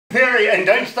Perry, and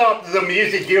don't stop the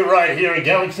music here right here at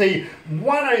Galaxy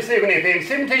 107 FM,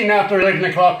 17 after 11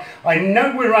 o'clock. I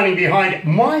know we're running behind.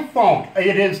 My fault.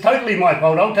 It is totally my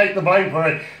fault. I'll take the blame for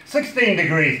it. 16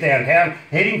 degrees downtown,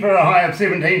 heading for a high of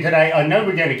 17 today. I know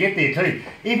we're going to get there too.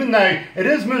 Even though it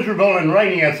is miserable and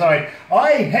raining outside,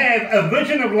 I have a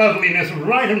vision of loveliness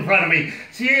right in front of me.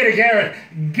 Siedah, Garrett,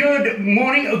 good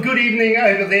morning or good evening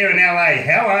over there in LA.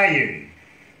 How are you?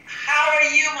 How are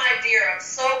you, my dear? I'm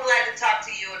so glad to talk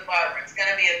to you and Barbara. It's going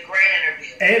to be a great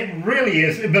interview. It really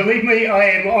is. Believe me, I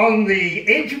am on the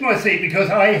edge of my seat because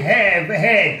I have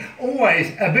had always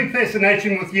a big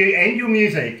fascination with you and your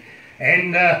music.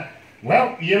 And,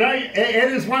 well, you know,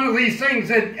 it is one of these things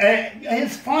that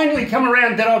has finally come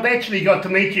around that I've actually got to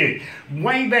meet you.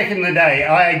 Way back in the day,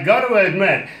 I got to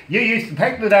admit, you used to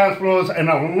pack the dance floors in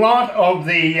a lot of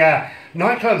the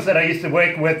nightclubs that I used to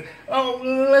work with, oh,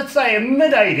 let's say in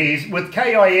mid-80s with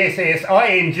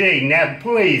KISSING. Now,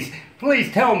 please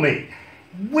tell me,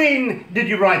 when did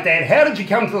you write that? How did you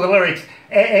come to the lyrics?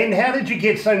 And how did you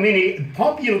get so many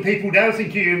popular people dancing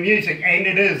to your music? And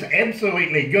it is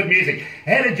absolutely good music.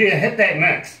 How did you hit that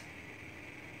mix?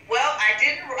 Well, I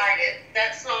didn't write it.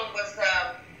 That song was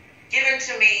given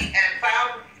to me and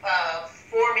found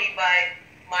for me by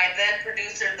my then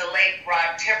producer, the late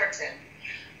Rod Temperton.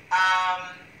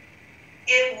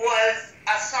 It was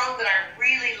a song that I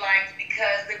really liked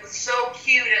because it was so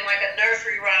cute and like a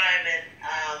nursery rhyme,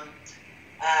 and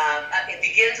it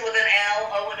begins with an L,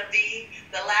 O and a V.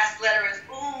 The last letter is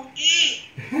ooh, E.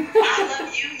 I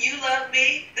love you, you love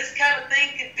me. This kind of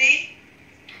thing could be.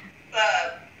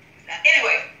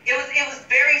 Anyway, it was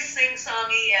very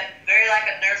sing-songy and very like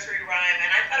a nursery rhyme,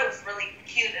 and I thought it was really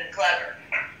cute and clever.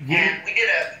 Yeah. And we did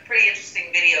a pretty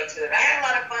interesting video to it. I had a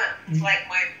lot of fun. It's like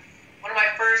one of my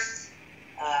first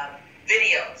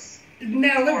videos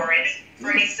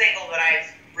for any single that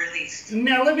I've released.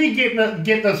 Now let me get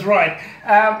this right.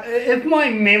 If my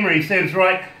memory serves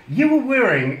right, you were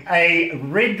wearing a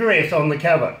red dress on the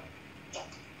cover.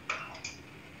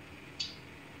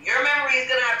 Your memory is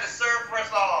going to have to serve for us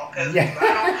all, because I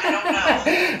don't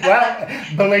know. Well,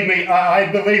 believe me,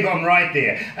 I believe I'm right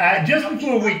there. Just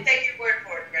before we take your word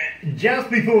for it, Grant. Just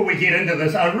before we get into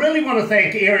this, I really want to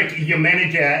thank Eric, your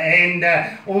manager, and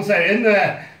also in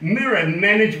the Mirror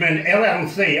Management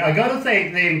LLC. I got to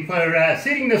thank them for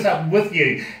setting this up with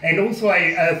you, and also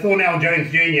Thornell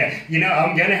Jones Jr. You know,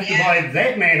 I'm going to have to buy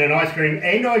that man an ice cream,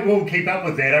 and I will keep up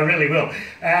with that. I really will,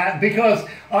 because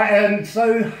I am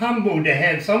so humbled to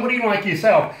have somebody like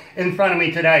yourself in front of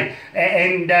me today,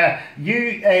 and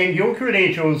you and your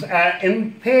credentials are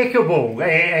impeccable,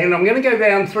 and I'm going to go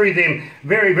down through them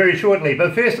very, very shortly.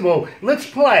 But first of all, let's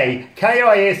play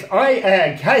KISSING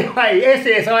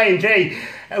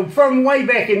from way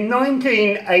back in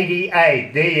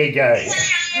 1988. There you go.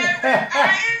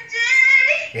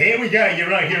 Here we go. You're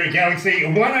right here at Galaxy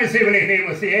 107 FM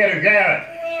with Siedah, Garrett.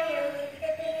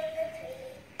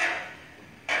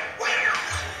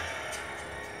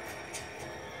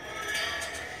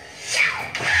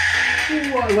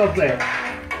 Oh, I love that.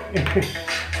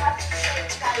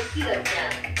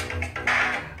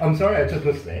 I'm sorry, I just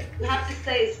missed that. You have to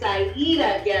say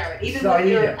Siedah, Garrett, even with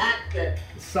your accent.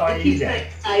 Siedah.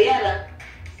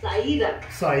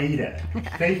 Siedah.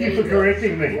 Thank you for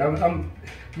correcting me. You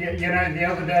know, the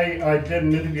other day I did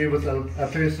an interview with a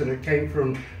person who came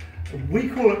from, we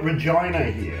call it Regina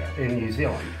here in New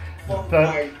Zealand,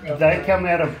 but they come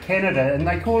out of Canada and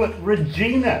they call it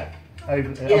Regina.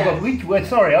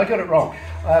 Sorry, I got it wrong.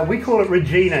 We call it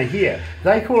Regina here.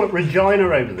 They call it Regina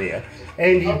over there.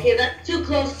 And okay, that's too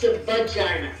close to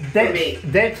vagina for me.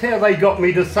 That's how they got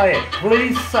me to say it.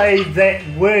 Please say that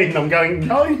word. And I'm going,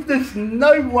 no, there's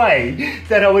no way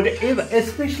that I would ever,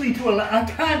 especially to a lady. I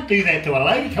can't do that to a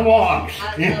lady. Come on.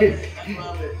 I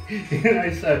love it. You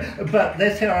know, so, but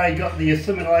that's how I got the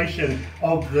assimilation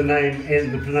of the name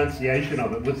and the pronunciation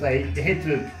of it, was they had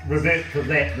to revert to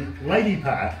that lady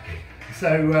part.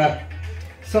 So,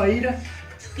 Siedah,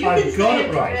 I've got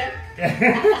it right.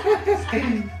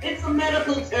 It's a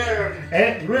medical term.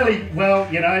 It really, well,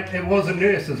 you know, it was a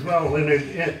nurse as well, and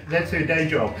that's her day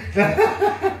job.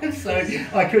 So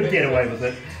I could get away with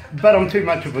it, but I'm too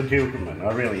much of a gentleman,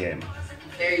 I really am.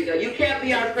 There you go. You can't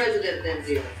be our president then,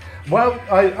 dear. Well,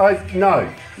 no.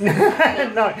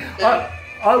 No.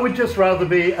 I would just rather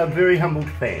be a very humbled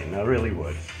fan, I really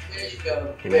would. There you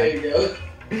go. There you go.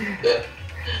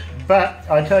 But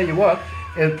I tell you what,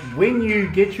 when you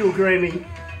get your Grammy,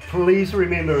 please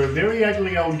remember a very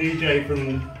ugly old DJ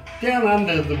from down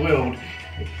under the world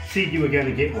said you were going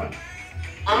to get one.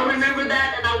 I'll remember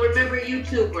that, and I'll remember you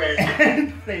too, Grant.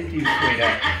 Thank you,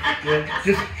 sweetheart.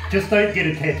 Yeah, just don't get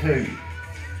a tattoo.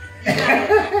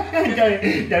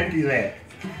 don't do that.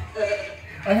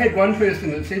 I had one person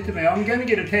that said to me, I'm going to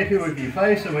get a tattoo of your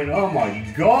face. I went, oh my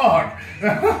God.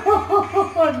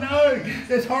 No,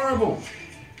 that's horrible.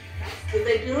 Did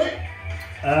they do it?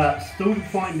 Still to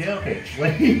find out,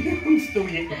 actually. I'm still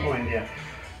yet to find out.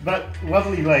 But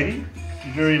lovely lady,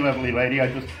 very lovely lady.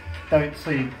 I just don't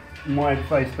see my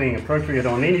face being appropriate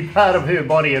on any part of her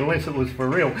body unless it was for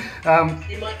real.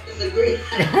 You might disagree.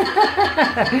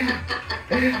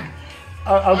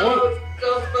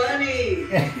 So funny.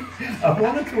 I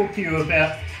want to talk to you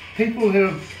about people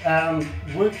who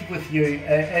have worked with you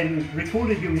and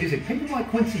recorded your music. People like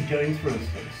Quincy Jones, for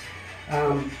instance,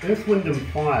 Earth, Wind and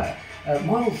Fire,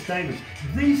 Miles Davis.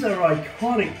 These are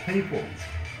iconic people.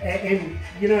 And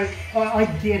you know, I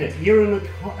get it. You're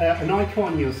an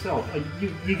icon yourself.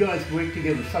 You guys work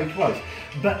together so close.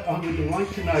 But I would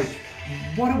like to know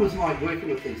what it was like working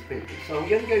with these people. So I'm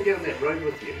going to go down that road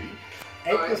with you.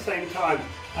 At the same time,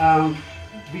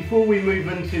 before we move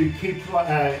into keep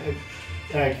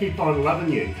on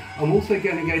loving you, I'm also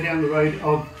going to go down the road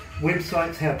of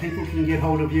websites, how people can get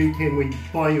hold of you, can we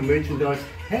buy your merchandise,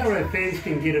 how our fans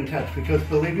can get in touch, because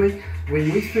believe me,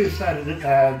 when we first started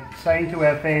saying to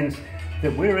our fans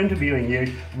that we're interviewing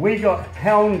you, we got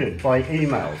hounded by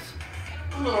emails.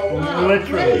 Oh, wow.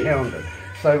 Literally hounded.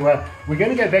 So we're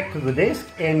going to go back to the desk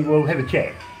and we'll have a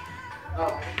chat.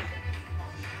 Oh.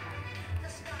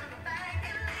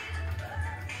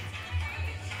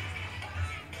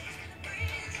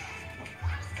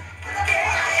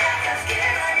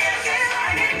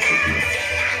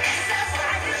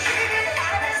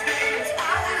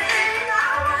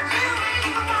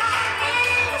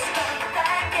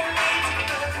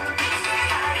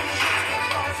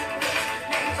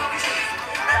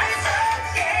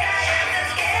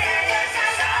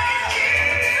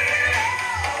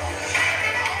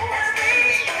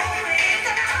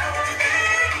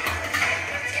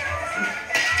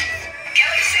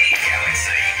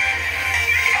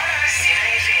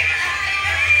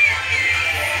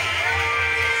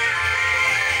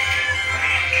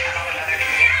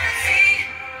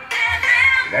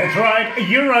 That's right,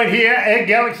 you're right here at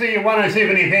Galaxy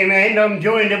 107 FM, and I'm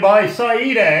joined by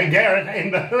Siedah, Garrett,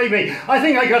 and believe me, I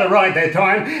think I got it right that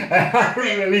time. I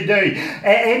really do.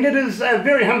 And it is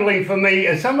very humbling for me,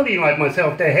 as somebody like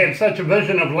myself, to have such a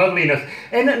vision of loveliness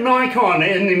and an icon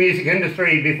in the music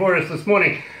industry before us this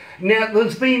morning. Now,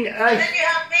 there's been... and then you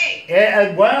help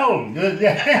me. Well,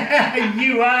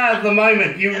 you are the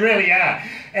moment, you really are.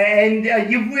 And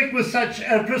you've worked with such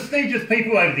prestigious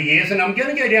people over the years, and I'm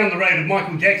going to go down the road of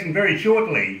Michael Jackson very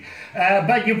shortly,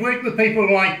 but you've worked with people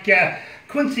like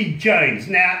Quincy Jones.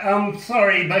 Now, I'm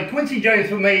sorry, but Quincy Jones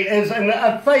for me is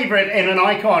a favourite and an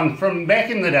icon from back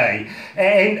in the day.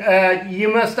 And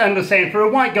you must understand, for a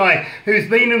white guy who's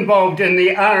been involved in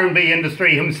the R&B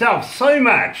industry himself so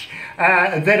much,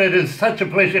 that it is such a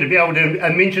pleasure to be able to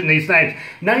mention these names.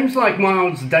 Names like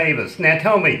Miles Davis. Now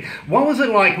tell me, what was it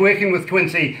like working with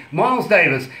Quincy, Miles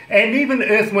Davis, and even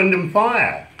Earth, Wind and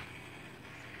Fire?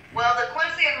 Well, the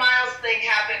Quincy and Miles thing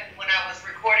happened when I was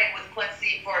recording with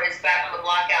Quincy for his Back on the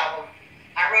Block album.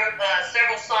 I wrote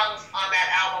several songs on that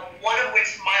album, one of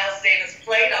which Miles Davis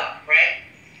played on, right?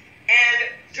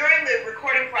 And during the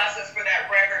recording process for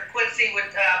that record, Quincy would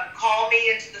call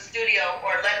me into the studio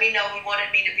or let me know he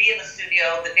wanted me to be in the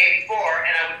studio the day before,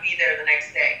 and I would be there the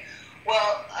next day.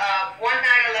 Well, one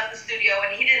night I left the studio,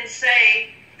 and he didn't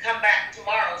say, come back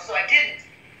tomorrow, so I didn't.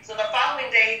 So the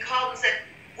following day, he called and said,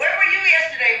 where were you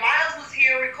yesterday? Miles was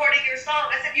here recording your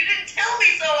song. I said, you didn't tell me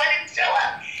so. I didn't show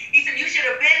up. He said, you should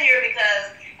have been here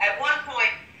because at one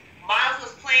point, Miles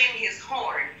was playing his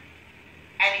horn,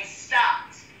 and he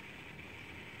stopped.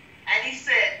 And he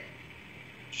said,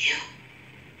 you,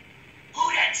 who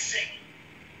that singing?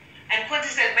 And Quincy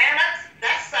said, man,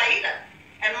 that's Siedah.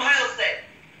 And Miles said,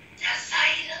 that's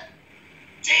Siedah?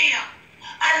 Damn,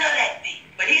 I love that beat.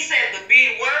 But he said the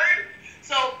B word.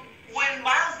 So when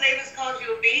Miles Davis calls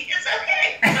you a B, it's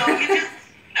okay. So you just,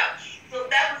 So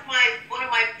that was one of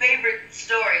my favorite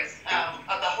stories of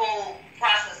the whole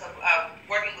process of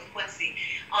working with Quincy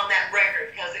on that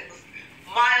record, because it was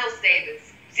Miles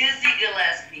Davis, Dizzy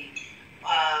Gillespie,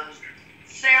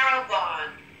 Sarah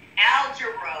Vaughan, Al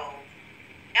Jarreau,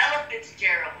 Ella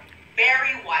Fitzgerald,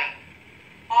 Barry White,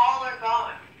 all are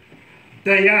gone.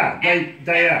 They are.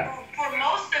 They are. For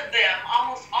most of them,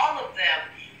 almost all of them,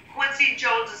 Quincy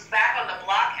Jones's Back on the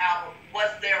Block album was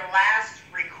their last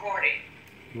recording.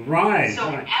 Right. So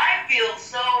right. I feel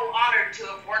so honored to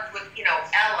have worked with,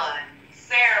 Ella and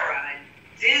Sarah and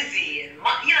Dizzy and,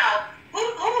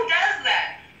 who does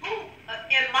that? Who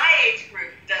in my age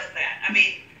group does that? I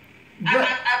mean,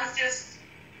 I was just,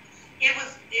 it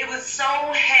was was so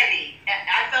heavy.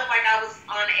 I felt like I was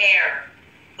on air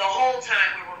the whole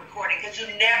time we were recording because you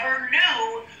never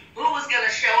knew who was going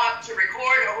to show up to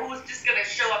record or who was just going to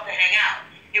show up to hang out.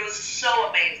 It was so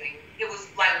amazing. It was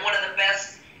like one of the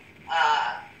best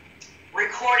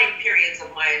recording periods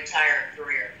of my entire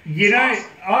career. You know,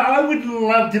 awesome. I would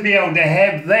love to be able to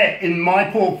have that in my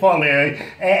portfolio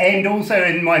and also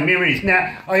in my memories.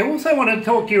 Now, I also want to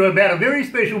talk to you about a very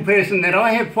special person that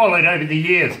I have followed over the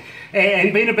years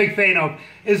and been a big fan of,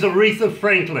 is Aretha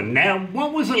Franklin. Now,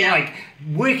 what was it like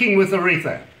working with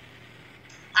Aretha?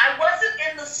 I wasn't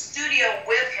in the studio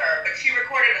with her, but she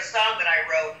recorded a song that I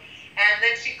wrote, and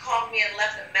then she called me and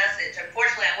left a message.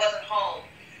 Unfortunately, I wasn't home,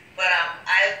 but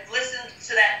I listened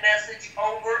to that message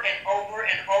over and over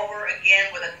and over again,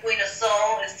 where the Queen of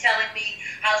Soul is telling me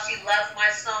how she loves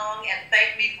my song and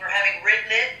thanked me for having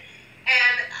written it.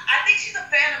 And I think she's a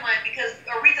fan of mine because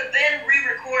Aretha then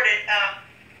re-recorded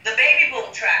the Baby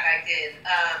Boom track I did,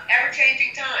 Ever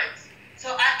Changing Times. So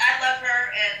I love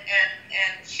her,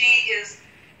 and she is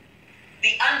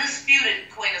the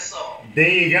undisputed Queen of Soul. There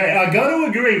you go. I got to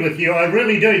agree with you. I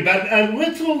really do. But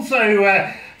let's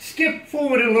also skip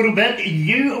forward a little bit.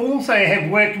 You also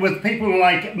have worked with people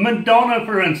like Madonna,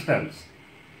 for instance.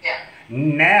 Yeah.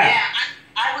 Now. Yeah,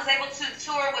 I was able to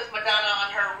tour with Madonna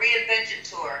on her Reinvention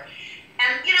tour.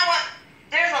 And you know what?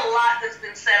 There's a lot that's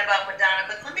been said about Madonna,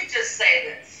 but let me just say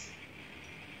this.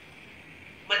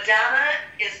 Madonna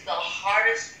is the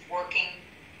hardest working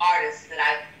artist that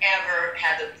I've ever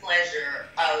had the pleasure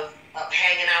of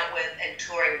hanging out with and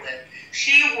touring with.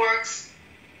 She works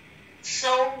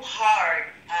so hard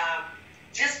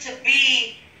just to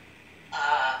be,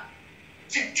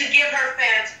 to give her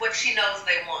fans what she knows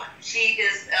they want. She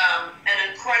is an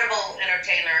incredible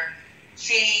entertainer.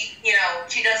 She,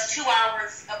 she does 2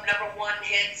 hours of #1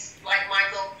 hits like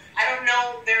Michael. I don't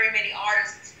know very many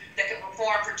artists that can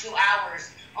perform for 2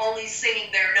 hours only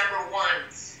singing their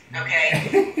 #1s.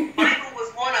 Okay, Michael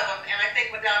was one of them, and I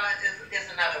think Madonna is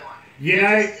another one.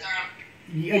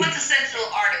 Quintessential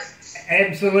artists.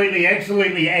 Absolutely,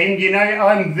 absolutely. And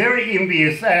I'm very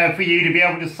envious for you to be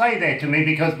able to say that to me,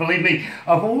 because believe me,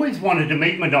 I've always wanted to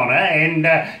meet Madonna and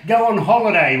go on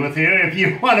holiday with her, if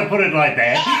you want to put it like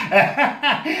that.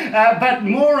 But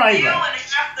moreover, you and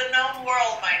half the known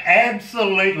world, Mike.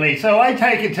 Absolutely. So I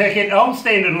take a ticket, I'll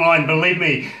stand in line, believe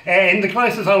me, and the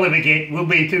closest I'll ever get will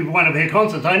be to one of her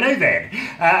concerts. I know that.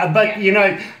 But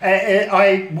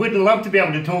I would love to be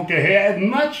able to talk to her,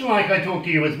 much like I talk to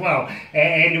you as well.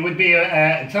 And it would be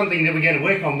something that we're going to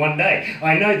work on one day.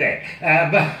 I know that.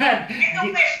 But make a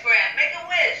wish, Grant. Make a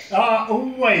wish.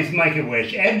 Always make a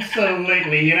wish.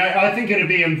 Absolutely. I think it'd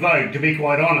be in vogue, to be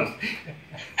quite honest.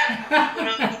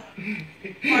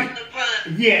 Pardon the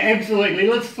pun. Yeah, absolutely.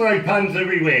 Let's throw puns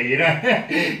everywhere,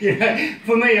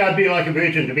 For me, I'd be like a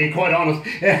virgin, to be quite honest.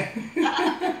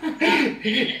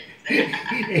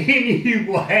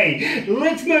 Anyway,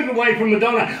 let's move away from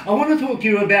Madonna. I want to talk to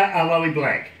you about Aloe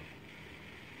Black.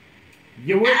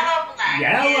 Aloe Black.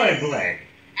 Aloe Black.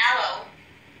 Aloe,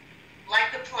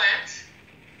 like the plant.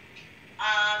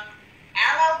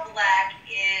 Aloe Black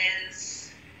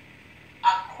is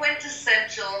a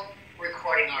quintessential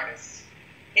recording artist.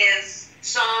 His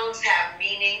songs have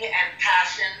meaning and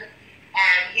passion,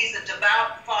 and he's a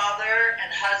devout father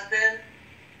and husband,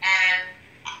 and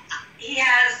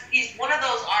he's one of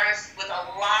those artists with a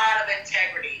lot of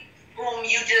integrity, whom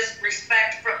you just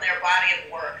respect from their body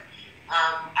of work.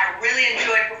 I really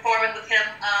enjoyed performing with him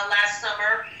last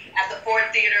summer at the Ford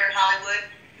Theater in Hollywood.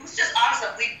 It was just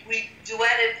awesome. We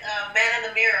duetted Man in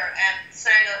the Mirror and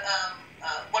sang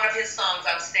one of his songs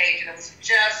on stage, and it was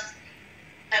just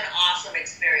an awesome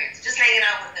experience. Just hanging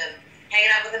out with him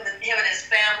and his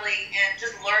family, and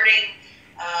just learning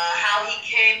how he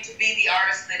came to be the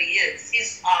artist that he is.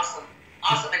 He's awesome.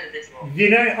 Awesome individual.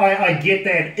 I get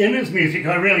that in his music,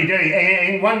 I really do.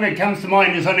 And one that comes to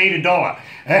mind is I Need $1.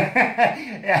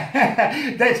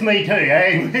 That's me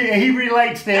too. He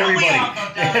relates to everybody.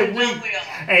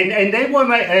 And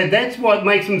that's what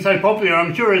makes him so popular,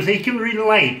 I'm sure, is he can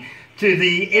relate to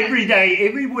the everyday,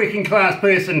 every working class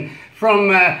person from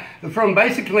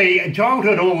basically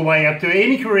childhood all the way up to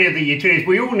any career that you choose.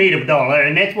 We all need $1,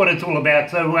 and that's what it's all about.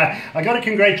 So I got to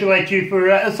congratulate you for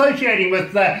associating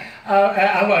with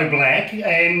Aloe Black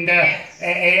and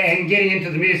getting into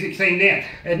the music scene there.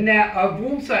 And now I've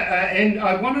also and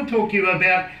I want to talk to you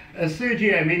about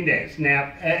Sergio Mendes.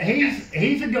 Now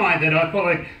he's a guy that I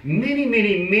followed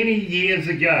many years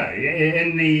ago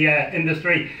in the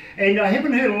industry, and I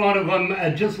haven't heard a lot of him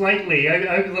just lately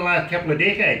over the last couple of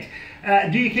decades.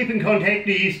 Do you keep in contact?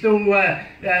 Do you still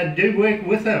do work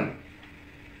with him?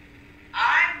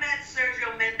 I met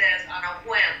Sergio Mendes on a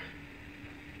whim.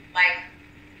 like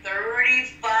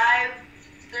 35,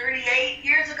 38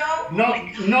 years ago.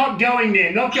 Not going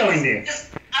there. Not going there.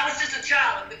 I was just a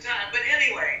child at the time, but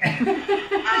anyway.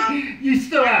 You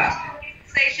still are.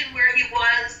 Station where he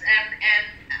was, and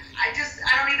I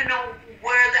don't even know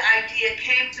where the idea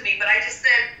came to me, but I just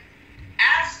said,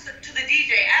 ask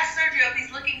Sergio if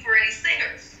he's looking for any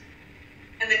singers.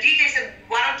 And the DJ said,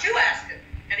 why don't you ask him?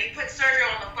 And he put Sergio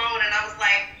on the phone, and I was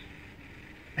like,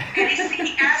 and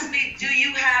he asked me, do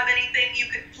you have anything you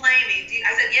could play me?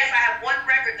 I said, yes, I have one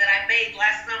record that I made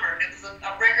last summer, and it was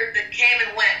a record that came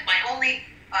and went. My only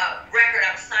record,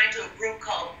 I was signed to a group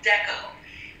called Deco.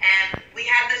 And we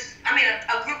had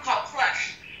a group called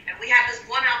Plush. And we had this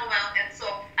one album out, and so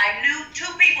I knew two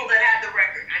people that had the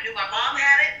record. I knew my mom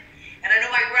had it, and I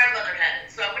knew my grandmother had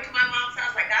it. So I went to my mom's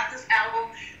house, I got this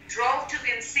album, drove to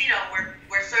Encino,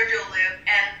 where Sergio lived,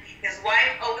 and his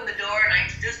wife opened the door, and I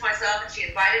introduced myself, and she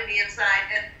invited me inside.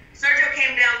 And Sergio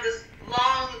came down this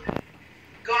long,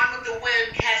 Gone with the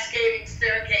Wind, cascading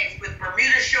staircase with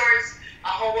Bermuda shorts, a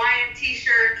Hawaiian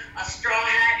t-shirt, a straw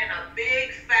hat, and a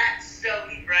big fat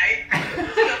stogie, right?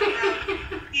 So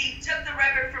he took the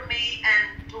record from me,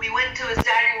 and we went to his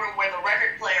dining room where the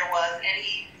record player was, and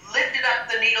he lifted up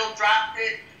the needle, dropped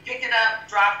it, picked it up,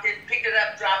 dropped it, picked it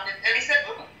up, dropped it, and he said,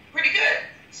 pretty good.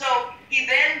 So he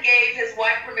then gave his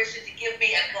wife permission to give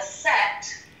me a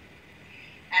cassette,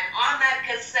 and on that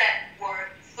cassette were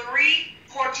 3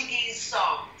 Portuguese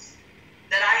songs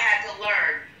that I had to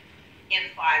learn in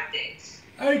 5 days.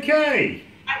 Okay.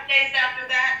 5 days after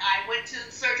that, I went to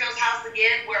Sergio's house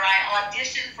again, where I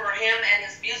auditioned for him and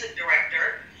his music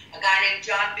director, a guy named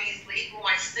John Beasley, whom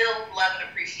I still love and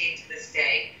appreciate to this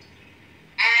day.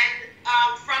 And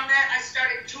from that, I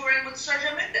started touring with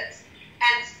Sergio Mendes.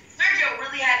 And Sergio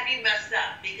really had me messed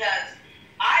up, because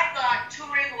I thought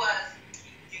touring was,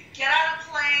 you get on a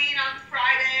plane on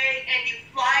Friday and you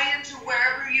fly into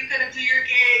wherever you're going to do your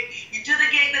gig, you do the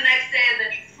gig the next day, and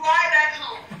then you fly back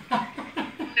home.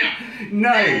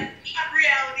 No. That's not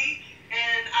reality,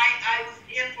 and I was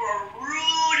in for a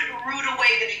rude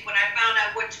awakening when I found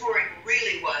out what touring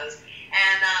really was,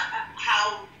 and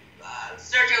how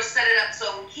Sergio set it up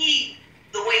so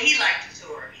the way he liked to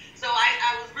tour. So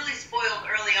I was really spoiled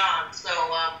early on. So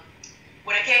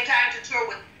when it came time to tour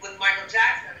with Michael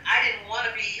Jackson, I didn't want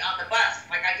to be on the bus.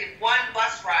 Like, I did one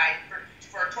bus ride for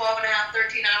 12 and a half,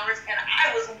 13 hours, and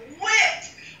I was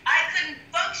whipped. I couldn't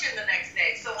function the next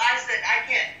day. So I said,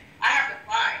 I have to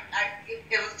fly.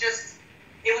 It was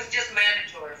just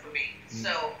mandatory for me.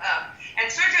 So, and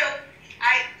Sergio,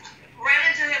 I ran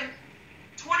into him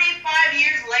 25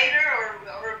 years later,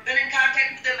 or been in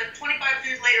contact with him, and 25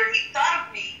 years later, he thought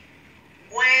of me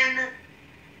when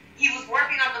he was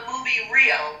working on the movie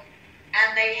Rio,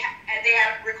 and they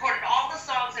had recorded all the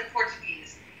songs in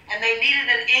Portuguese, and they needed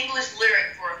an English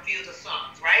lyric for a few of the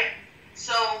songs, right?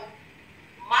 So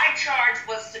my charge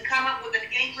was to come up with an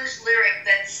English lyric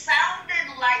that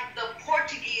sounded like the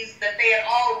Portuguese that they had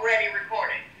already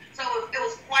recorded. So it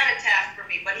was quite a task for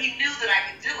me, but he knew that I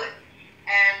could do it.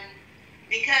 And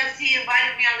because he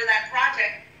invited me onto that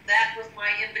project, that was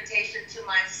my invitation to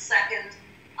my second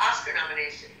Oscar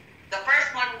nomination. The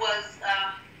first one was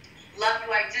Love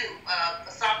You I Do,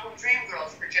 a song from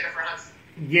Dreamgirls for Jennifer Hudson.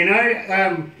 You know,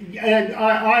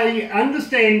 I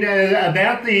understand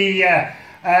about the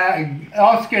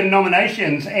Oscar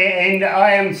nominations, and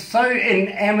I am so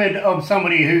enamored of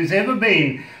somebody who's ever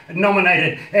been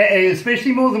nominated,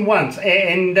 especially more than once.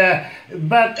 And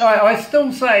but I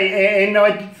still say, and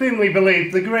I firmly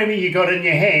believe, the Grammy you got in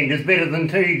your hand is better than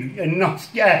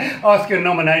 2 Oscar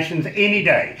nominations any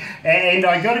day. And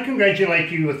I got to congratulate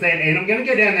you with that. And I'm going to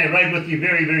go down that road with you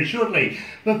very, very shortly.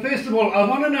 But first of all, I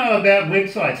want to know about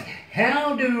websites.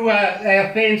 How do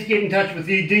our fans get in touch with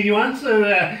you? Do you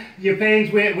answer your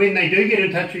fans when they do get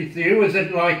in touch with you? Is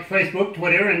it like Facebook,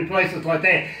 Twitter, and places like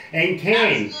that? And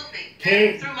Absolutely.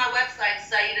 Through my website,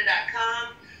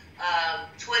 Siedah.com,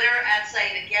 Twitter,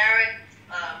 @Siedah Garrett,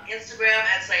 Instagram,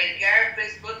 @Siedah Garrett,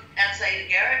 Facebook, @Siedah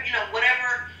Garrett. You know,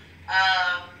 whatever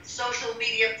social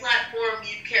media platform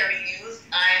you care to use,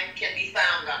 I can be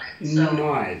found on it. So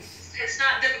nice. It's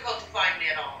not difficult to find me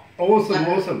at all.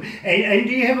 Awesome. And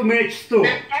do you have a merch store?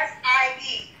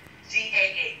 Siedah.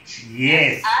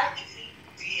 Yes.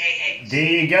 Siedah. There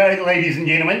you go, ladies and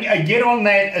gentlemen. Get on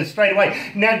that straight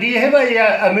away. Now, do you have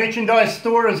a merchandise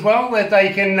store as well that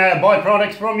they can buy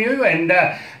products from you? And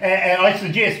I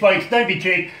suggest, folks, don't be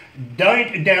cheap.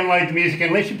 Don't download the music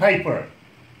unless you pay for it.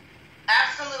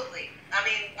 Absolutely. I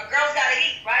mean, a girl's got to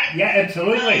eat, right? Yeah,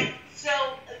 absolutely. So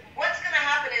what's going to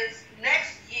happen is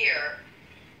next year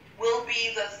will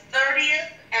be the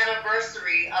 30th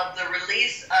anniversary of the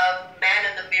release of Man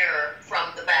in the Mirror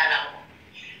from the Bad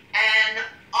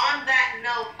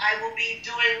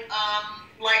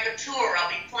tour, I'll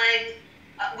be playing.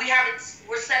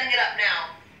 We're setting it up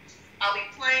now. I'll be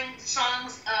playing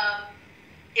songs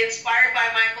inspired by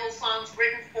Michael, songs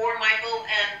written for Michael,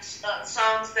 and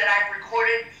songs that I've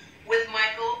recorded with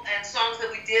Michael, and songs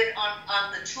that we did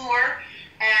on the tour.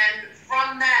 And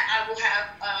from that, I will have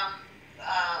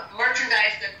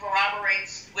merchandise that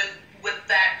corroborates with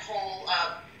that whole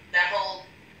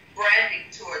branding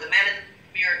tour, the Man in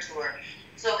the Mirror tour.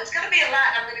 So it's going to be a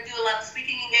lot. I'm going to do a lot of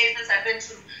speaking engagements. I've been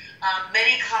to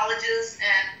many colleges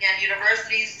and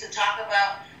universities to talk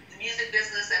about the music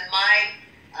business and my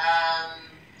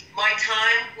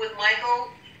time with Michael.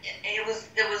 It was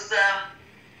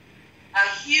a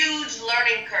huge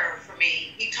learning curve for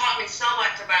me. He taught me so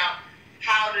much about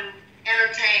how to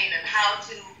entertain and how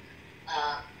to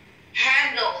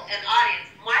handle an audience.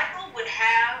 Michael would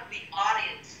have the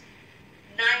audience,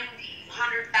 90,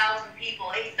 100,000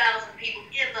 people, 80,000 people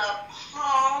in the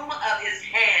palm of his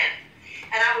hand.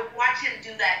 And I would watch him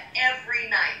do that every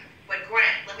night. But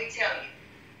Grant, let me tell you,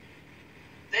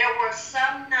 there were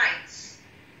some nights,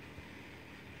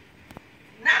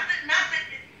 not that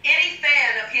any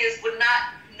fan of his would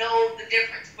not know the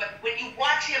difference, but when you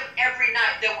watch him every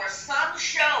night, there were some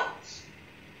shows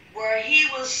where he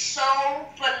was so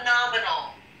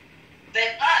phenomenal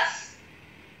that us,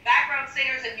 background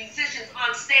singers and musicians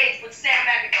on stage, would stand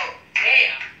back and go,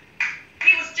 damn.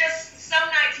 He was just, some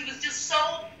nights he was just so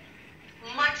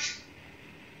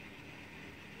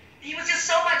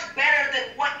much better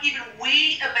than what even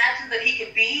we imagined that he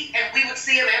could be, and we would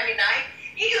see him every night.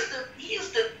 He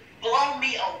used to blow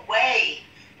me away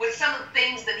with some of the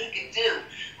things that he could do.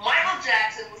 Michael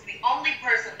Jackson was the only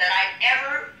person that I've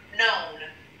ever known,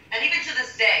 and even to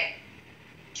this day,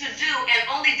 to do, and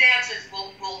only dancers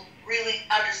will really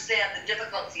understand the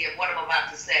difficulty of what I'm about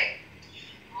to say.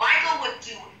 Michael would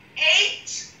do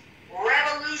 8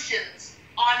 revolutions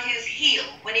on his heel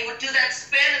when he would do that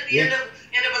spin at the end of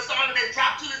a song and then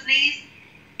drop to his knees.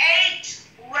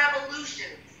 8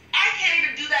 revolutions. I can't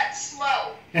even do that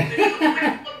slow. But he would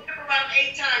flip around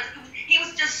 8 times. He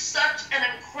was just such an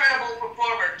incredible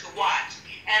performer to watch,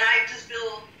 and I just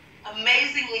feel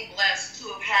amazingly blessed to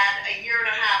have had a year and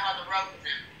a half on the road with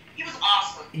him. He was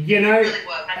awesome. You know, he really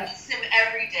was. I miss him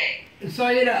every day. So,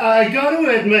 I got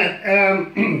to admit,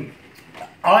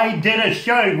 I did a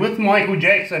show with Michael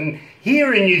Jackson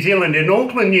here in New Zealand, in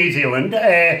Auckland, New Zealand,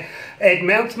 at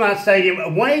Mount Smart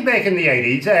Stadium way back in the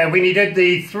 80s when he did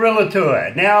the Thriller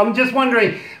Tour. Now, I'm just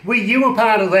wondering, were you a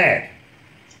part of that?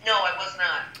 No, I was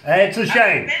not. It's a shame.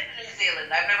 I've never been to New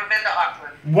Zealand. I've never been to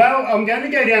Auckland. Well, I'm going to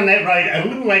go down that road a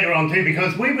little later on too,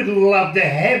 because we would love to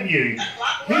have you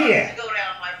here. To go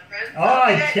down, my friend. Oh,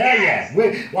 I tell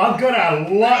you, I've got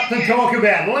a lot to talk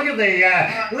about. Look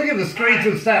at the streets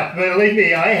and stuff. Believe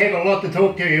me, I have a lot to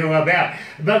talk to you about.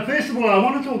 But first of all, I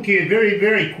want to talk to you very,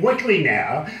 very quickly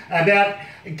now about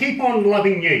Keep On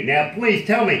Loving You. Now, please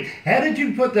tell me, how did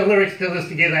you put the lyrics to this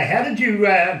together? How did you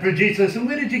produce this, and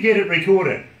where did you get it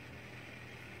recorded?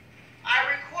 I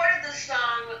recorded this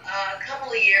song a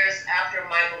couple of years after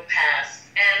Michael passed,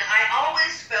 and I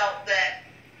always felt that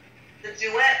the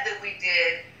duet that we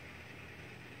did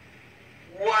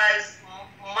was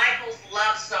Michael's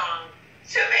love song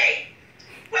to me,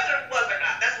 whether it was or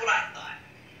not. That's what I thought.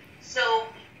 So,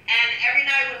 and every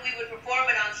night when we would perform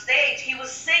it on stage, he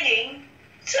was singing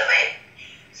to me.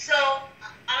 So,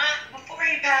 before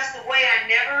he passed away, I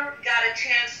never got a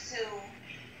chance to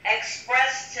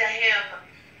express to him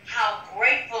how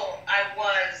grateful I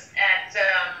was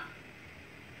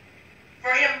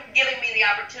for him giving me the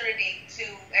opportunity to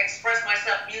express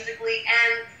myself musically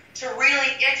and to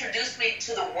really introduce me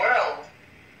to the world.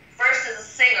 First as a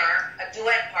singer, a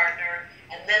duet partner,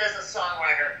 and then as a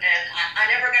songwriter. And I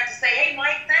never got to say, hey,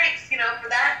 Mike, thanks, for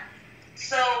that.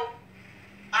 So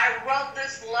I wrote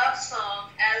this love song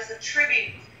as a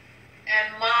tribute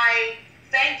and my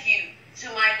thank you to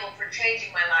Michael for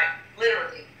changing my life,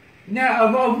 literally. Now,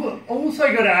 I've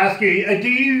also got to ask you, do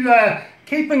you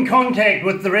keep in contact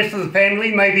with the rest of the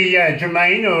family, maybe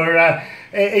Jermaine or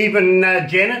even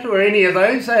Janet or any of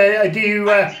those? Do you...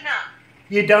 I do not.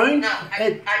 You don't? No,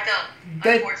 I don't,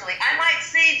 unfortunately. I might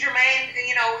see Jermaine,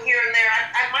 here and there.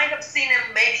 I might have seen him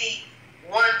maybe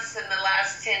once in the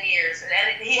last 10 years,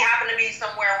 and he happened to be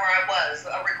somewhere where I was,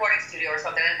 a recording studio or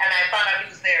something, and I found out he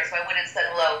was there, so I went and said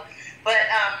hello. But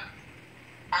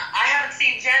I haven't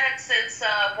seen Janet since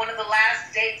one of the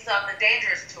last dates on the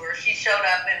Dangerous tour. She showed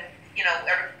up, and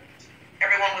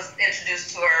everyone was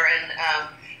introduced to her and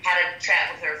had a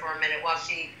chat with her for a minute while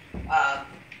she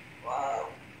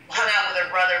hung out with her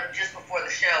brother just before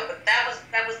the show. But that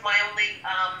was my only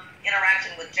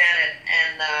interaction with Janet,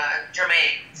 and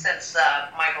Jermaine since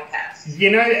Michael passed.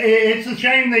 You know, it's a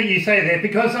shame that you say that,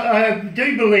 because I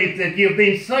do believe that you've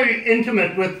been so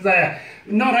intimate with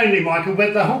not only Michael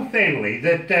but the whole family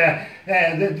that the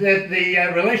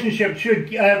relationship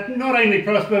should not only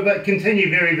prosper but continue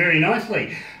very, very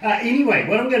nicely. Anyway,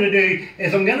 what I'm going to do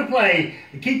is I'm going to play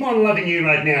Keep On Loving You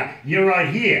right now. You're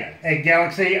right here at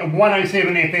Galaxy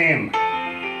 107 FM.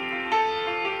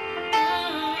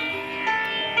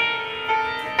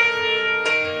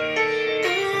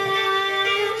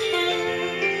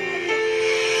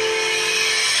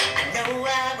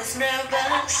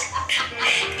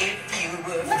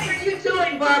 What are you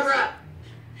doing, Barbara?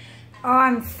 Oh,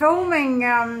 I'm filming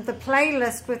the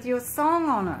playlist with your song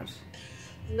on it.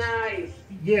 Nice.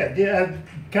 Yeah,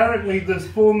 currently there's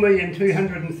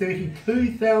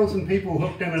 4,232,000 people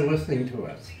hooked in and listening to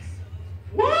us.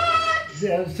 What?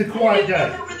 Yeah, it's a quiet day.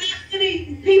 There were that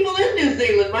many people in New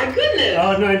Zealand, my goodness.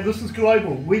 Oh no, this is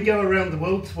global. We go around the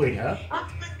world, sweetheart. Oh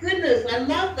my goodness, I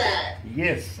love that.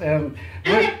 Yes. Hi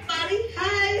everybody,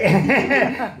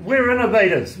 hi. We're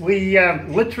innovators. We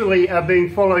literally are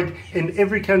being followed in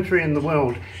every country in the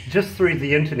world just through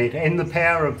the internet and the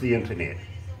power of the internet.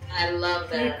 I love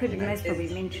that. You could most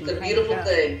probably mention It's a beautiful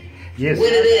thing. Yes.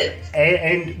 When it is.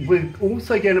 And we're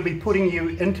also going to be putting you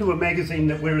into a magazine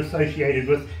that we're associated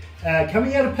with,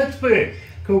 coming out of Pittsburgh,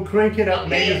 called Crank It Up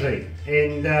Magazine.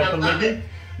 And believe me,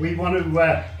 we want to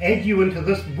add you into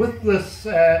this with this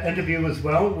interview as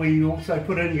well. We also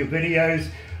put in your videos,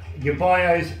 your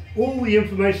bios, all the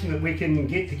information that we can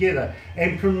get together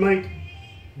and promote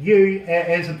you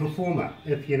as a performer,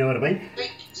 if you know what I mean.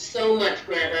 Thank you so much,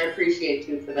 Grant. I appreciate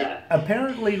you for that.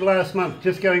 Apparently last month,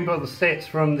 just going by the stats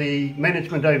from the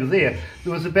management over there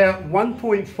was about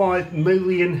 1.5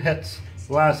 million hits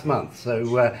last month.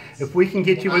 So if we can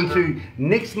get you into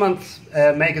next month's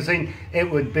magazine, it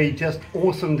would be just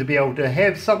awesome to be able to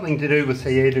have something to do with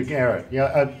Siedah Garrett.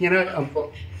 Yeah, you know,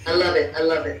 I love it. I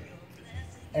love it.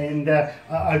 And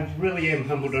I really am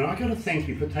humbled, and I've got to thank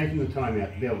you for taking the time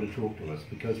out to be able to talk to us,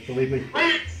 because believe me,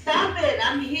 Grant, stop it.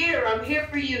 I'm here. I'm here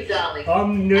for you, darling.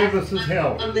 I'm nervous as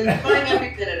hell. I'm enjoying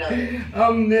every minute of it.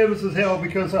 I'm nervous as hell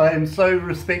because I am so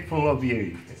respectful of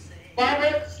you.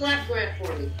 Barbara, slap Grant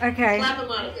for me. Okay. Slap him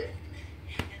out of it.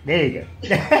 There you go.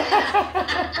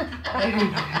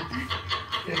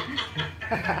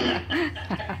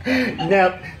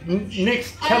 Now,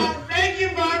 next come. Oh, thank you,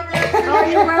 Barbara. Oh,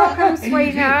 you're welcome,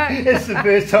 sweetheart. It's the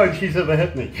first time she's ever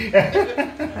hit me.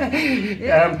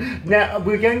 Now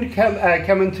we're going to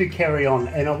come into Carry On,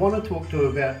 and I want to talk to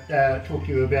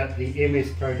you about the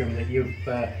MS program that you've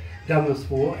done this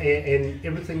for, and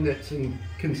everything that's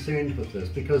concerned with this,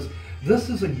 because this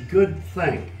is a good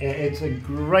thing. It's a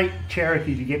great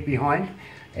charity to get behind,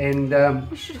 and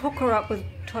We should hook her up with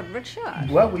Todd Richard.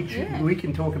 well, we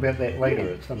can talk about that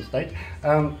later at some stage.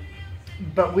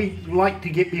 But we like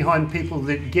to get behind people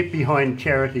that get behind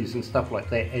charities and stuff like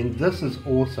that, and this is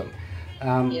awesome.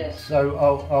 Yes. So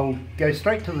I'll go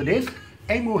straight to the desk,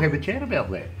 and we'll have a chat about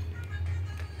that.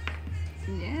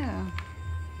 Yeah.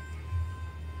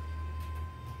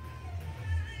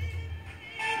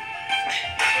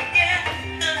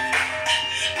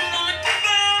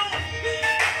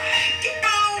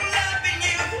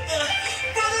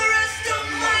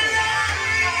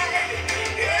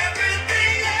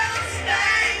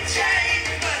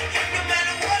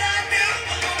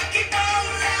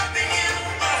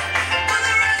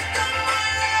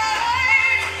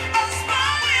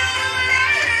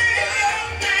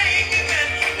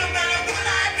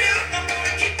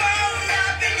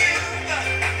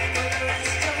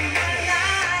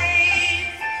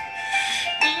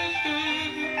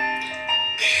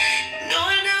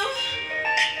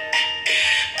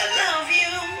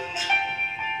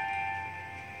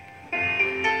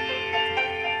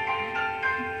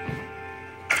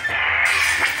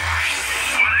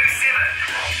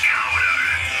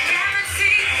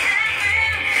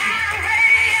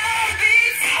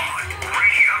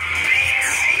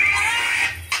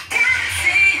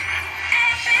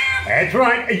 That's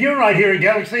right, you're right here at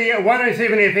Galaxy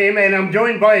 107 FM, and I'm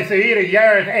joined by Siedah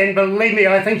Garrett, and believe me,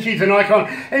 I think she's an icon,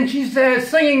 and she's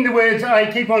singing the words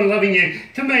 "I Keep On Loving You"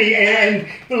 to me, and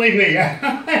believe me,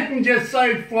 I'm just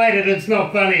so flattered it's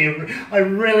not funny. I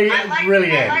really am. I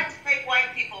like to make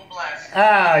white people blush.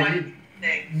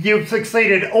 thing. You've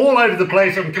succeeded all over the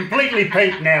place. I'm completely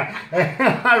peaked now.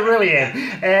 I really am.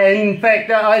 In fact,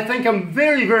 I think I'm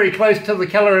very, very close to the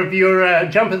colour of your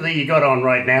jumper that you got on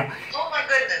right now. Oh my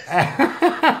goodness.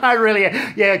 I really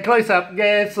am. Yeah, close up.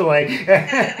 Yeah, that's the way.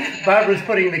 Barbara's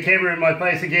putting the camera in my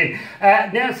face again.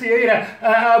 Now, Siedah,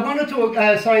 I want to talk,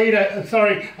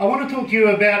 I want to talk to you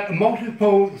about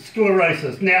multiple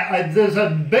sclerosis. Now, there's a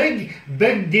big,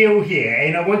 big deal here,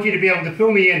 and I want you to be able to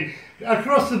fill me in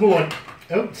across the board.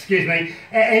 Oh, excuse me,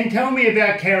 and tell me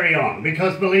about Carry On,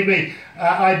 because believe me,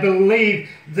 I believe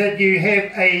that you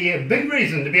have a big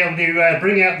reason to be able to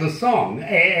bring out the song,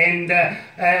 and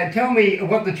tell me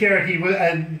what the charity was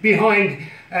behind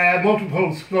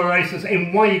multiple sclerosis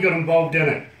and why you got involved in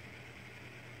it.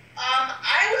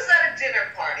 I was at a dinner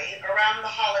party around the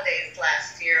holidays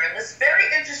last year, and this very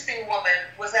interesting woman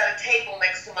was at a table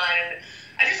next to mine, and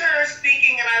I just heard her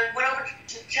speaking, and I went over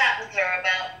to chat with her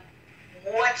about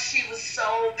what she was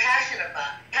so passionate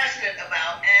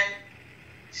about, and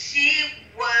she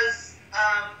was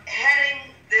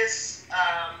heading this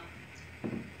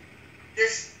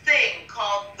this thing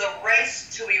called the Race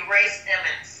to Erase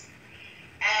MS,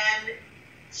 and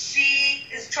she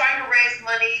is trying to raise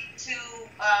money to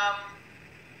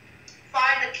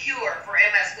find a cure for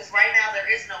MS, because right now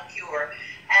there is no cure,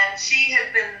 and she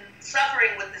has been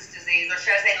suffering with this disease, or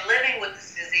should I say living with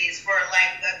this disease, for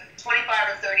like 25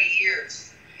 or 30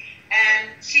 years. And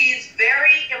she's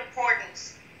very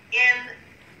important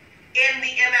in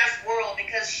the MS world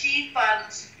because she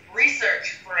funds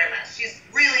research for MS. She's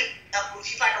really,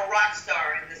 she's like a rock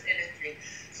star in this industry.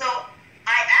 So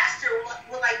I asked her,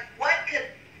 well, like, what could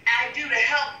I do to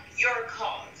help your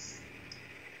cause?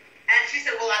 And she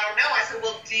said, well, I don't know. I said,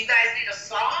 well, do you guys need a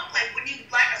song? Like, would you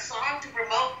like a song to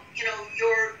promote, you know,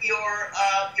 your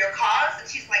cause? And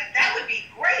she's like, that would be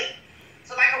great.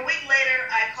 So like a week later,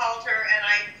 I called her and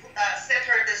I sent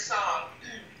her this song.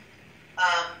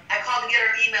 I called to get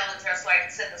her email address so I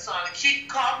could send the song. And she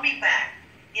called me back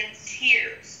in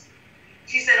tears.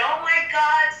 She said, oh my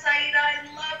God, Siedah, I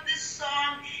love this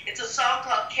song. It's a song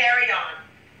called Carry On.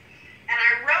 And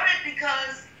I wrote it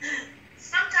because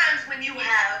sometimes when you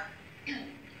have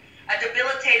a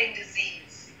debilitating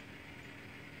disease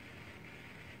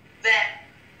that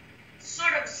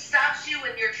sort of stops you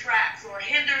in your tracks or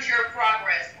hinders your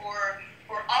progress or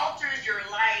alters your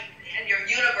life and your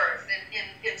universe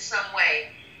in some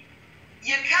way,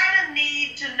 you kind of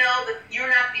need to know that you're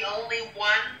not the only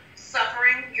one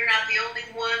suffering. You're not the only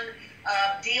one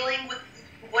dealing with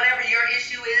whatever your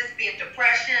issue is, be it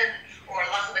depression or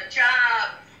loss of a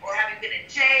job or having been in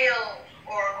jail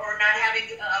or not having,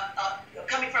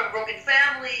 coming from a broken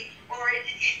family, or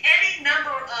any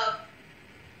number of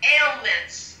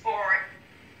ailments or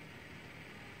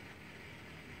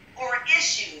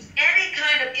issues, any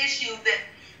kind of issue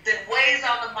that weighs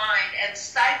on the mind and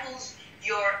stifles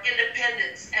your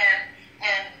independence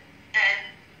and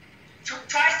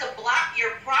tries to block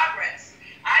your progress.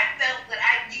 I felt that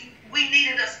we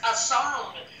needed a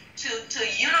song to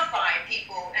unify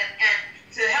people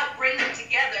and to help bring them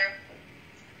together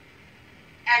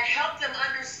and help them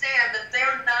understand that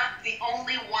they're not the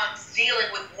only ones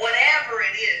dealing with whatever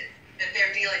it is that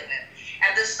they're dealing with.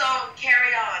 And the song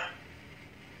Carry On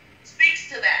speaks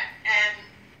to that. And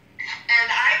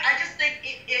I just think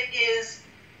it is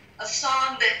a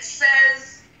song that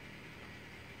says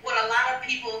what a lot of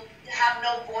people have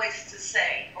no voice to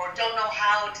say or don't know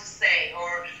how to say,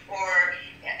 or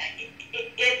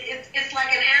it's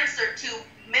like an answer to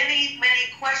many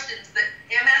questions that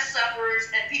MS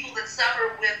sufferers and people that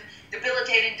suffer with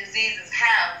debilitating diseases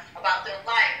have about their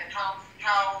life and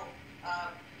how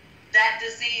that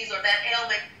disease or that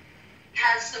ailment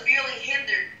has severely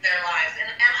hindered their lives. And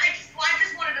I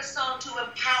just wanted a song to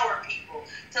empower people,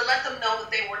 to let them know that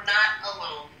they were not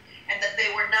alone and that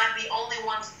they were not the only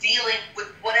ones dealing with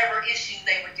whatever issue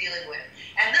they were dealing with.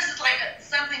 And this is like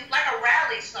something like a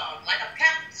rally song, like a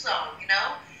pep song, you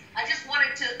know? I just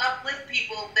wanted to uplift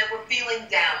people that were feeling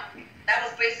down. That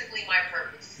was basically my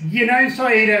purpose. You know,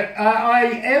 Siedah,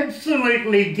 I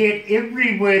absolutely get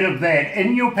every word of that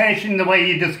and your passion, the way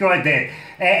you described that.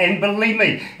 And believe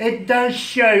me, it does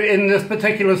show in this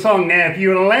particular song. Now, if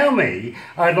you allow me,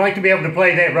 I'd like to be able to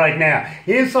play that right now.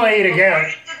 Here's Siedah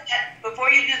Garrett. Before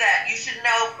you do that, you should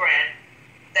know, Grant,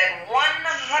 that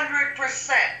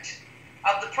 100%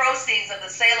 of the proceeds of the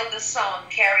sale of this song,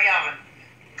 Carry On,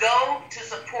 go to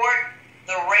support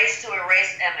the Race to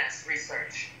Erase MS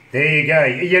research. There you go.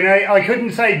 You know, I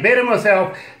couldn't say better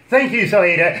myself. Thank you,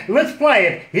 Siedah. Let's play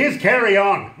it. Here's Carry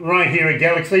On, right here at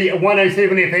Galaxy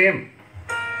 107 FM.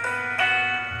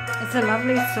 It's a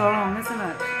lovely song, isn't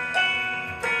it?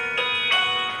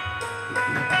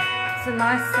 It's a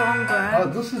nice song, Grant. Oh,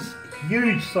 this is a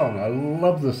huge song. I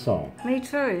love this song. Me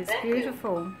too. It's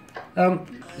beautiful.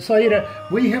 Siedah,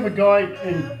 we have a guy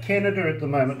in Canada at the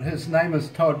moment. His name is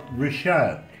Todd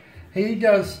Richard. He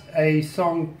does a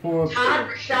song for... Todd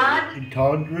Richard?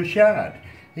 Todd Richard.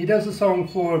 He does a song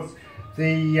for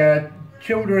the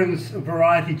Children's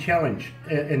Variety Challenge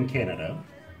in Canada.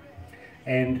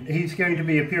 And he's going to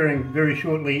be appearing very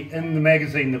shortly in the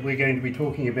magazine that we're going to be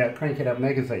talking about, Crank It Up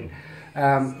magazine.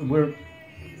 We're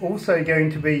also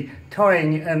going to be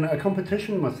tying in a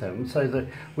competition with him so that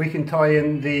we can tie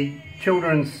in the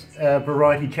Children's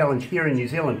Variety Challenge here in New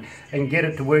Zealand and get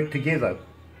it to work together.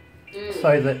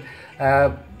 So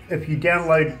that if you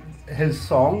download his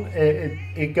song,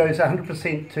 it goes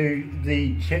 100% to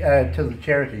the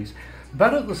charities.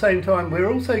 But at the same time,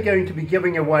 we're also going to be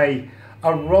giving away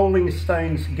a Rolling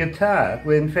Stones guitar.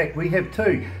 Well, in fact, we have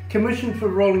two. Commissioned for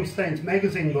Rolling Stones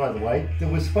magazine, by the way,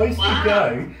 that were supposed to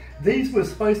go. These were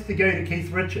supposed to go to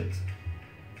Keith Richards.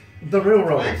 The real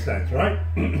Rolling Stones, right?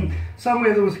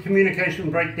 Somewhere there was a communication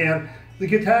breakdown. The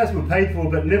guitars were paid for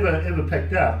but never ever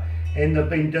picked up. And they've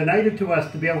been donated to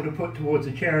us to be able to put towards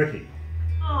a charity.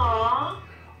 Aww.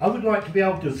 I would like to be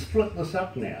able to split this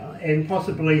up now and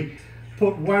possibly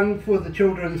put one for the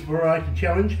Children's Variety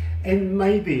Challenge, and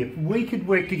maybe if we could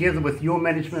work together with your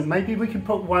management, maybe we could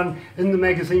put one in the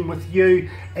magazine with you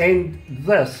and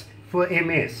this for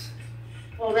MS.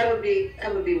 Oh, that would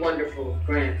be wonderful,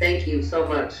 Grant. Thank you so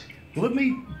much. Let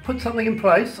me put something in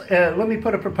place. Let me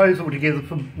put a proposal together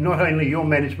for not only your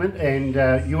management and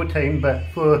your team, but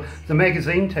for the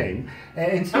magazine team,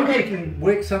 and see if we can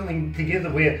work something together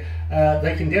where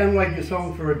they can download your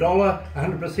song for $1,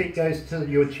 100% goes to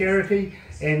your charity,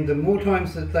 and the more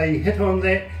times that they hit on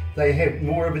that, they have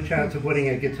more of a chance of winning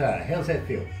a guitar. How's that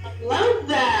feel? I love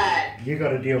that. You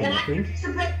got a deal, Can my I friend.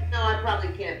 participate? No, I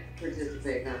probably can't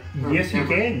participate. No. Yes, you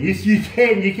can. Yes, you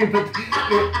can. You can put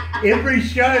every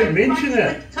show, mention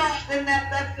it. Then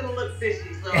that's going to look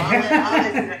fishy, so I'll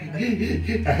let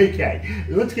Okay,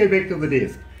 let's go back to the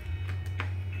desk.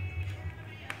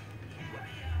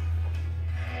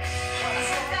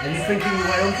 Are you thinking the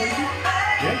way I'm thinking?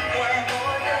 Yeah?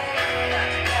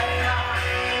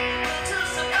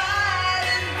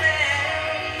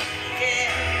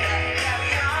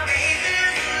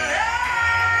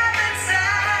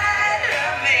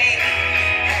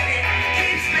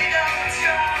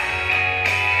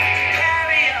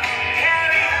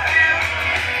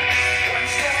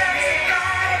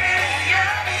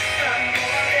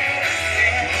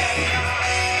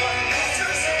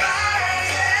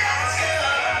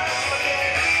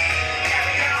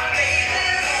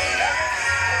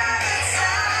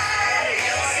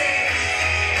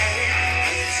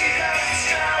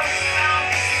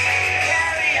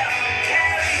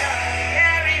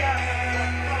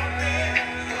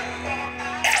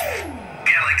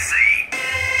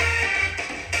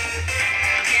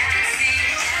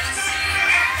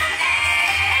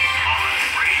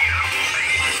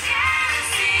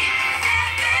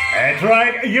 That's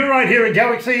right, you're right here at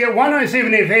Galaxy at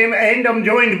 107 FM, and I'm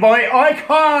joined by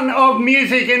icon of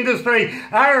music industry,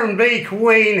 R&B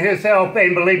queen herself,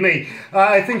 and believe me,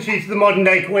 I think she's the modern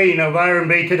day queen of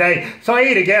R&B today,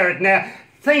 Siedah Garrett. Now,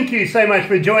 thank you so much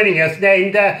for joining us.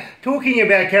 And talking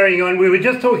about carrying on, we were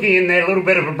just talking in that little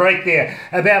bit of a break there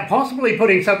about possibly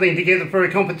putting something together for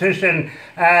a competition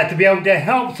to be able to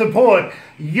help support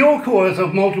your cause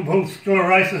of multiple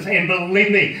sclerosis. And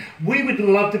believe me, we would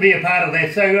love to be a part of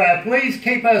that. So please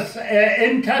keep us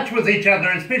in touch with each other,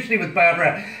 especially with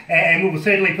Barbara, and we'll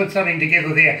certainly put something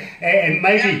together there. And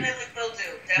maybe... Definitely will do.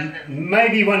 Definitely.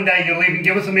 Maybe one day you'll even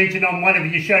give us a mention on one of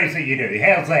your shows that you do.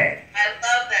 How's that? I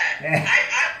love that.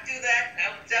 I'd do that.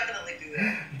 I would definitely do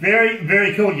that. Very,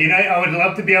 very cool. You know, I would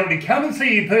love to be able to come and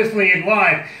see you personally in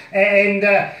live. And,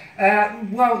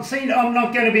 well, see, I'm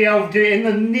not going to be able to, in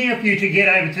the near future, get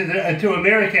over to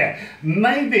America.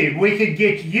 Maybe we could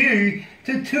get you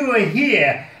to tour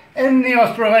here in the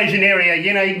Australasian area,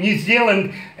 you know, New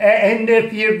Zealand, and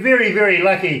if you're very, very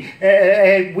lucky,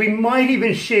 we might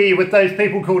even share you with those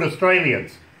people called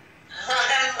Australians.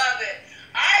 I love it.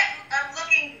 I'm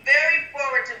looking very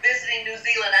forward to visiting New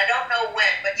Zealand. I don't know when,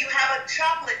 but you have a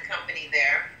chocolate company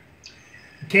there.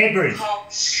 Cadbury's. Called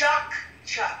Shock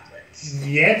Chocolates.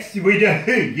 Yes, we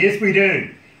do. Yes, we do.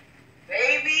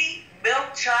 Baby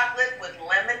milk chocolate with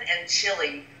lemon and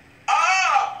chili.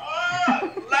 Oh,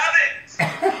 love it.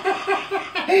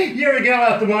 You're a girl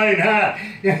after my own heart.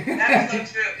 That's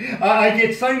so true. I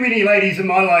get so many ladies in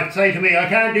my life say to me, I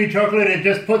can't do chocolate, it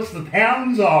just puts the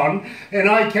pounds on. And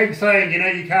I keep saying, you know,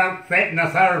 you can't fatten a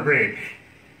thoroughbred.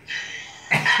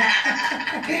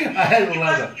 I love it. You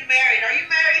must be married. Are you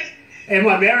married? Am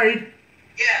I married?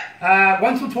 Yeah.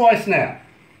 Once or twice now.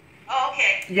 Oh,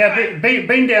 okay. Yeah, Right.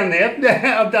 been down there.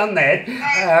 I've done that.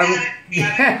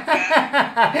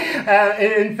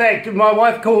 In fact, my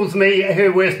wife calls me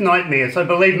her worst nightmare, so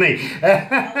believe me.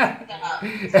 Stop.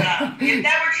 If that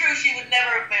were true, she would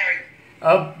never have married.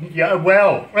 Yeah,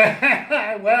 well,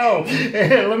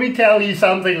 let me tell you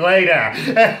something later.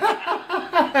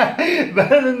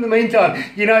 But in the meantime,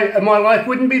 you know, my life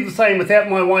wouldn't be the same without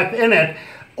my wife in it,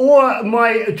 or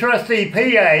my trusty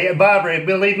PA, Barbara.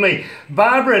 Believe me,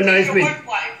 Barbara knows me.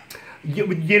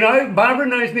 You know, Barbara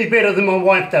knows me better than my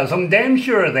wife does. I'm damn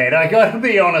sure of that. I got to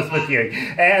be honest with you.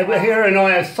 Her and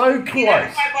I are so close.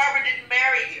 That's why Barbara didn't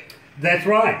marry you. That's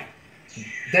right.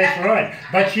 That's right.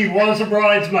 But she was a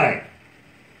bridesmaid.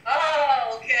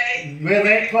 Oh, okay. We're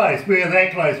that close. We're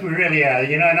that close. We really are.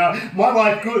 You know, no, my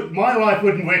life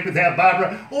wouldn't work without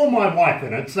Barbara or my wife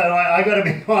in it. So I got to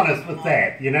be honest with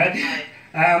that. You know,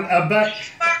 but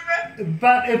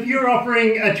if you're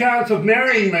offering a chance of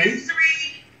marrying me,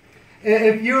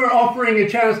 if you're offering a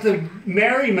chance to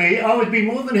marry me, I would be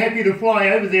more than happy to fly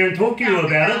over there and talk to you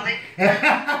about it.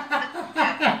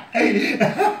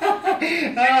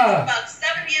 About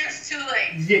 7 years too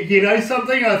late. You know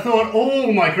something? I thought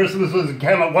all my Christmases would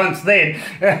come at once then.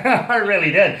 I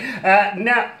really did.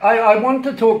 Now, I want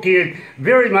to talk to you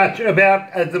very much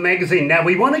about the magazine. Now,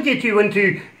 we want to get you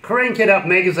into Crank It Up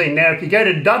Magazine. Now, if you go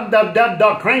to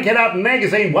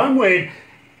www.crankitupmagazine, one word,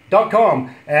 .com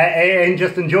and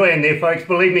just enjoy in there, folks.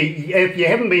 Believe me, if you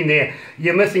haven't been there,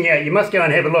 you're missing out. You must go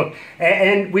and have a look.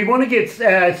 And we want to get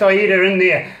Siedah in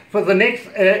there for the next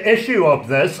issue of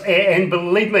this. And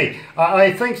believe me,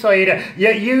 I think, Siedah,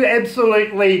 you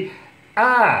absolutely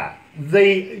are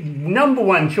the number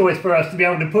one choice for us to be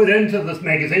able to put into this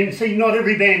magazine. See, not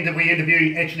every band that we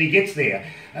interview actually gets there,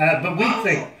 but we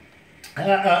think,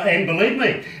 and believe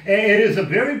me, it is a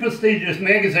very prestigious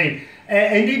magazine.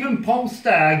 And even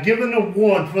Polestar give an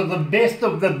award for the best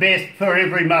of the best for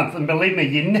every month. And believe me,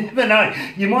 you never know.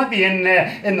 You might be in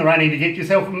the running to get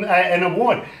yourself an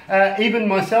award. Even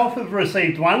myself have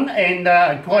received one, and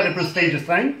quite a prestigious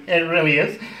thing. It really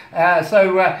is.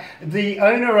 So the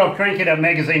owner of Crank It Up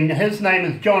Magazine, his name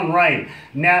is John Rain.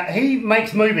 Now, he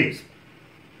makes movies.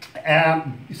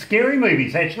 Scary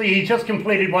movies, actually. He just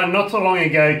completed one not so long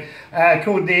ago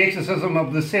called The Exorcism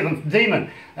of the Seventh Demon.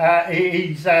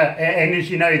 And as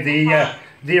you know,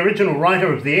 the original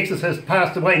writer of The Exorcist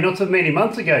passed away not so many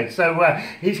months ago, so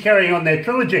he's carrying on that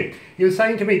trilogy. He was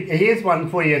saying to me, here's one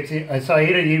for you,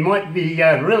 Siedah, you might be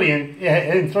really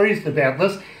enthused about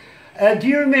this. Do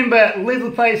you remember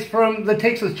Leatherface from the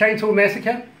Texas Chainsaw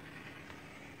Massacre?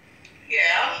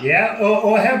 Yeah. Yeah,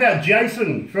 or how about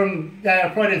Jason from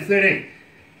Friday the 13th?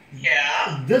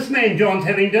 Yeah. This man John's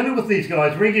having dinner with these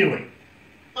guys regularly.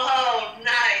 Oh,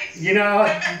 nice. You know,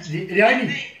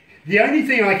 the only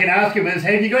thing I can ask him is,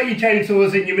 have you got your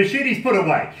chainsaws and your machetes put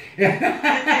away? You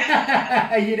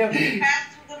know.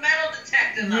 Passed with the metal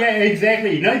detector. Yeah,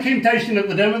 exactly. No temptation at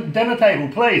the dinner table,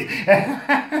 please.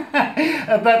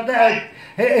 But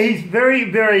he's very,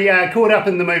 very caught up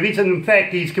in the movies, and in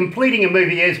fact, he's completing a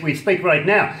movie as we speak right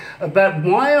now. But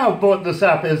why I brought this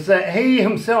up is that he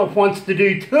himself wants to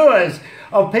do tours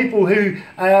of people who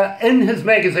are in his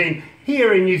magazine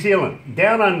here in New Zealand,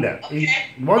 down under. Okay,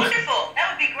 wonderful.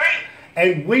 That would be great.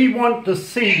 And we want to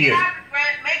see you. Make it happen,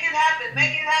 Grant. Make it happen.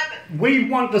 Make it happen. We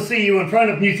want to see you in front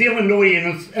of New Zealand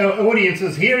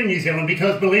audiences here in New Zealand,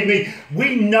 because believe me,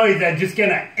 we know they're just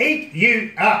going to eat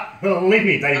you up. Believe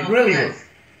me, they really will.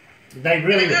 They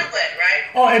really will. Right?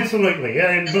 Oh, absolutely.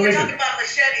 And believe we're me. talking about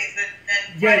machetes and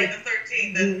Friday the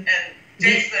 13th and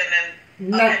Jason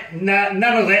and...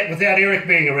 None of that without Eric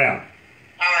being around.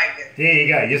 I like it. There you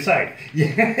go, you're safe.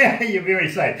 You're very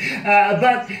safe.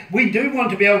 But we do want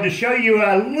to be able to show you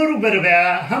a little bit of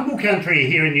our humble country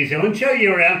here in New Zealand, show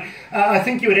you around. I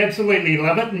think you would absolutely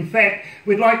love it. In fact,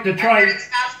 we'd like to try... It's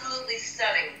absolutely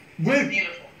stunning. It's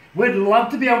beautiful. We'd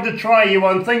love to be able to try you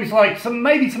on things like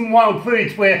maybe some wild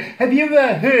foods. Have you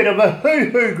ever heard of a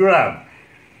hoo-hoo grub?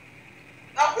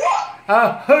 A what?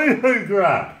 A hoo-hoo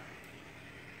grub.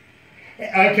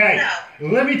 Okay, no.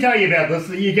 Let me tell you about this.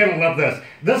 You're going to love this.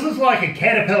 This is like a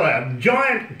caterpillar, a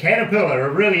giant caterpillar,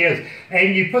 it really is.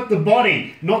 And you put the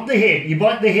body, not the head, you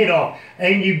bite the head off,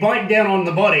 and you bite down on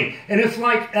the body. And it's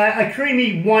like a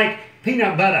creamy white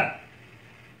peanut butter.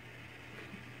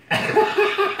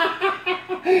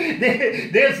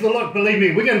 There's the look, believe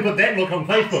me. We're going to put that look on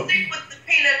Facebook. Stick with the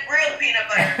real peanut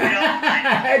butter.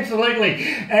 Absolutely.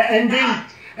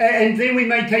 And then we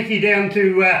may take you down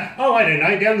to, I don't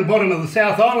know, down the bottom of the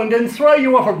South Island and throw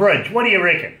you off a bridge. What do you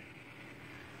reckon?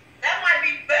 That might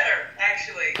be better,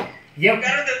 actually. Yep.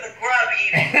 Better than the grub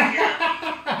eating.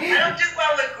 Yeah. I don't do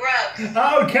well with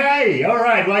grubs. Okay, all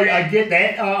right. Well, I get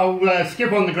that. I'll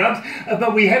skip on the grubs.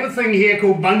 But we have a thing here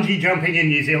called bungee jumping in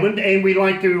New Zealand, and we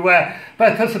like to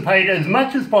participate as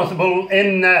much as possible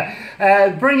in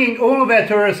bringing all of our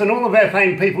tourists and all of our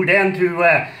famed people down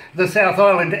to the South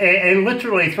Island and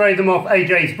literally throw them off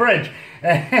AJ's Bridge.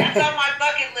 That's on my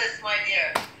bucket list, my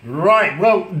dear. Right.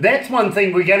 Well, that's one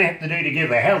thing we're going to have to do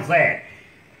together. How's that?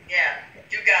 Yeah.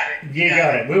 You got it. You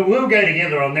got it. We'll go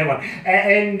together on that one.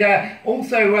 And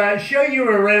also show you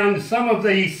around some of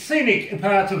the scenic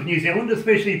parts of New Zealand,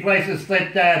 especially places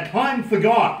that time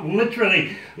forgot,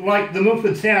 literally, like the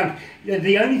Milford Sound.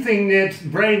 The only thing that's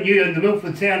brand new in the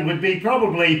Milford Sound would be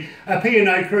probably a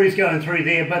P&O cruise going through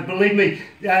there, but believe me,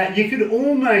 you could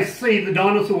almost see the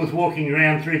dinosaurs walking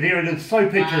around through there. It is so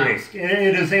picturesque. Wow.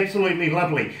 It is absolutely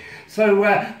lovely. So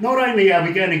not only are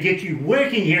we going to get you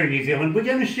working here in New Zealand, we're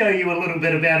going to show you a little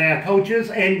bit about our cultures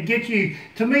and get you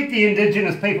to meet the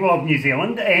Indigenous people of New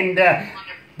Zealand and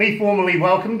be formally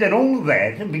welcomed and all of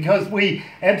that, because we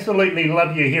absolutely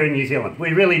love you here in New Zealand.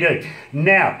 We really do.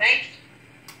 Now,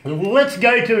 let's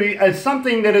go to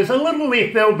something that is a little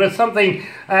left field, but something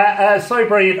so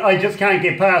brilliant I just can't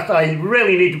get past. I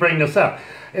really need to bring this up.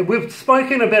 We've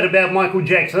spoken a bit about Michael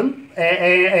Jackson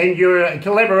and your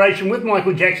collaboration with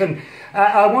Michael Jackson.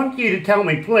 I want you to tell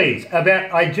me, please,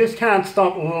 about I Just Can't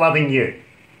Stop Loving You.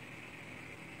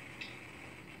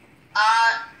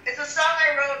 It's a song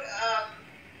I wrote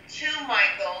to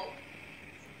Michael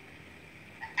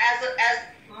as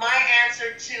my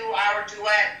answer to our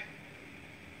duet.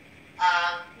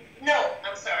 No,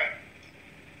 I'm sorry.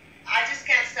 I Just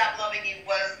Can't Stop Loving You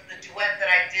was the duet that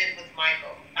I did with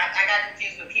Michael. I got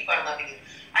confused with Keep On Loving You.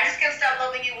 I Just Can't Stop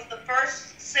Loving You was the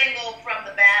first single from